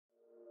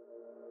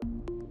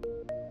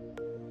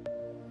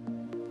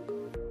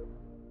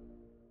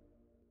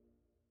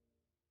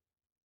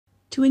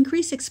To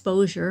increase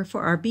exposure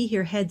for our Be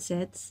Here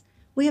headsets,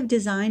 we have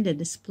designed a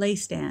display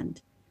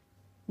stand,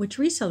 which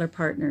reseller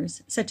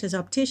partners, such as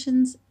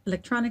opticians,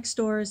 electronic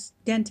stores,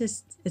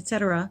 dentists,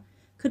 etc.,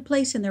 could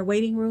place in their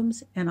waiting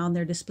rooms and on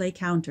their display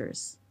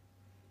counters.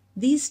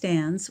 These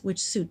stands,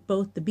 which suit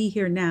both the Be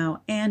Here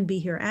Now and Be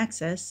Here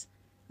Access,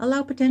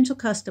 allow potential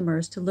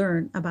customers to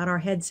learn about our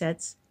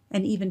headsets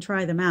and even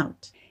try them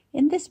out.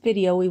 In this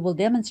video, we will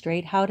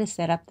demonstrate how to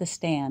set up the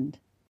stand.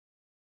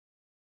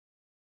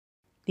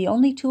 The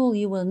only tool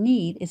you will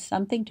need is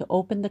something to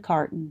open the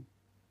carton.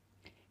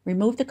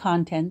 Remove the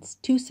contents,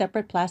 2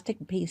 separate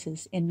plastic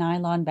pieces in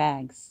nylon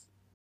bags.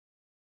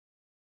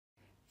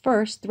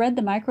 First, thread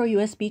the micro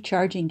USB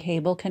charging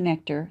cable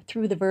connector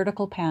through the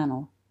vertical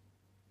panel.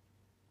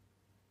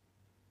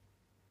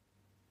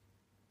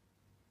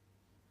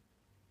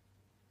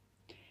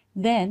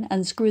 Then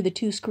unscrew the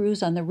 2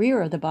 screws on the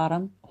rear of the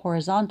bottom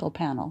horizontal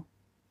panel.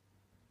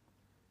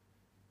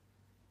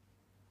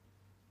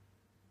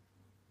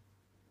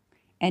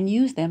 And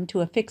use them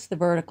to affix the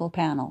vertical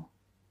panel.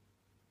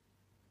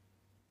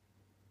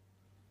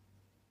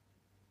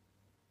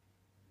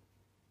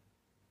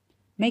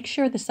 Make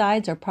sure the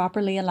sides are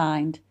properly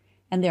aligned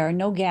and there are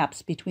no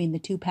gaps between the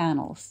 2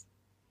 panels.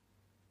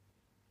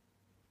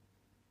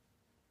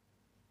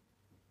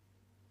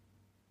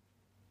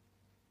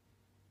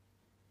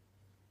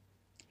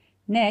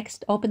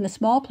 Next, open the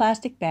small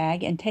plastic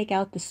bag and take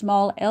out the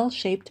small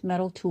L-shaped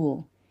metal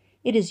tool.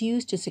 It is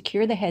used to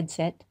secure the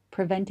headset,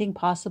 preventing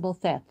possible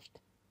theft.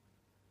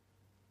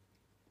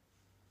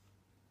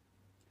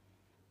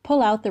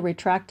 Pull out the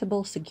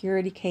retractable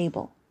security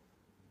cable.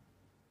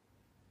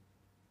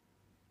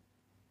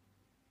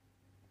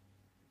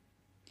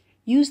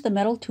 Use the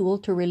metal tool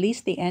to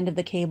release the end of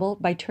the cable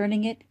by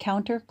turning it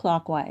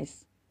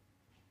counterclockwise.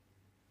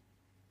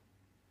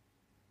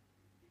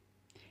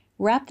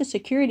 Wrap the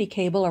security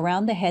cable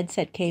around the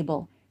headset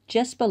cable,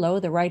 just below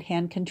the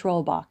right-hand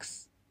control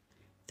box.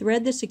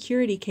 Thread the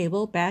security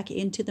cable back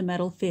into the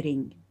metal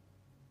fitting.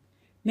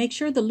 Make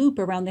sure the loop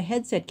around the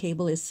headset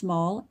cable is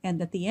small and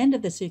that the end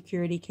of the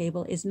security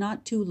cable is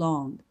not too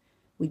long.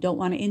 We don't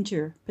want to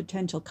injure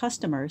potential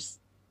customers.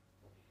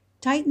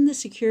 Tighten the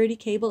security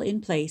cable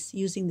in place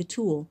using the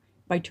tool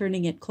by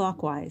turning it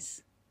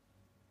clockwise.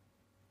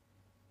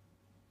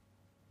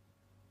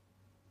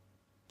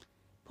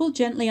 Pull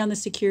gently on the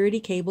security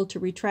cable to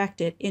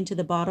retract it into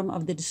the bottom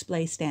of the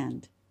display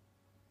stand.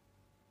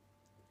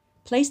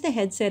 Place the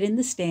headset in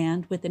the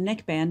stand with the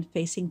neckband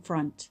facing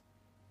front.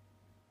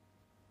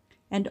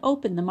 And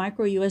open the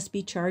micro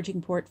USB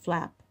charging port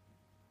flap.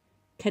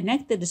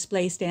 Connect the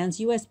display stand's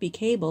USB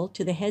cable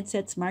to the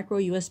headset's micro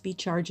USB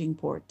charging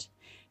port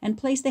and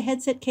place the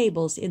headset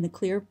cables in the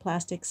clear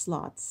plastic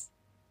slots.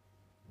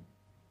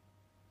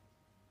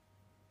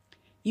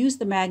 Use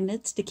the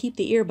magnets to keep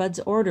the earbuds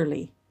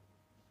orderly.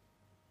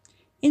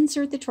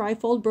 Insert the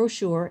trifold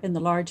brochure in the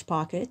large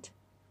pocket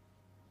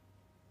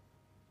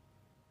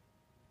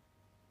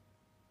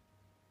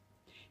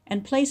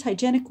and place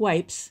hygienic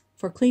wipes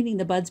for cleaning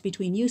the buds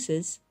between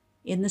uses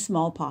in the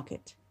small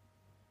pocket.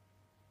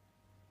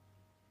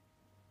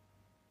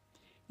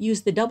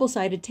 Use the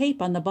double-sided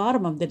tape on the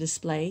bottom of the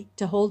display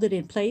to hold it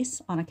in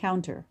place on a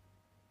counter.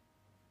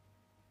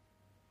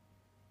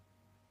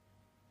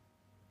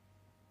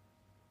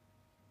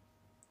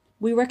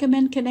 We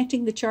recommend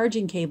connecting the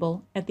charging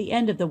cable at the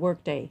end of the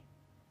workday.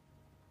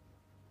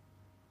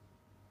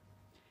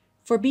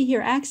 For Be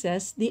Here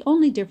Access, the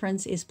only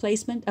difference is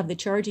placement of the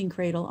charging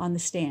cradle on the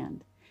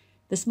stand.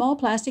 The small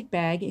plastic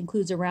bag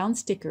includes a round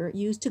sticker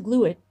used to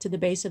glue it to the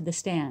base of the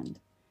stand.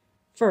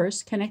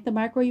 First, connect the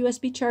micro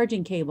USB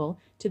charging cable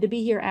to the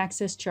Be Here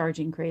Access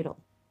charging cradle.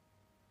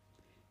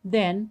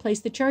 Then, place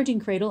the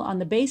charging cradle on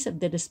the base of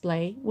the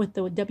display with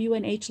the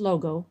WNH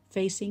logo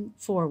facing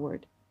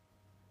forward.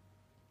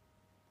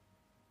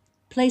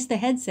 Place the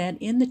headset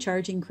in the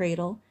charging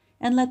cradle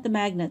and let the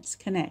magnets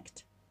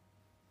connect.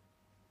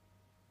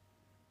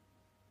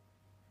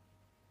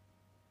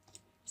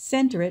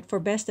 Center it for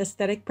best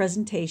aesthetic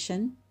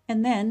presentation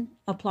and then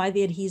apply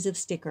the adhesive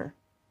sticker.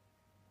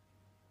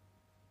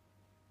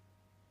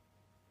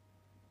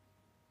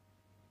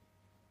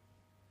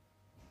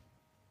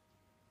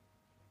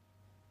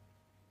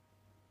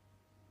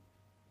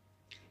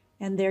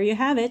 And there you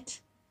have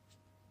it.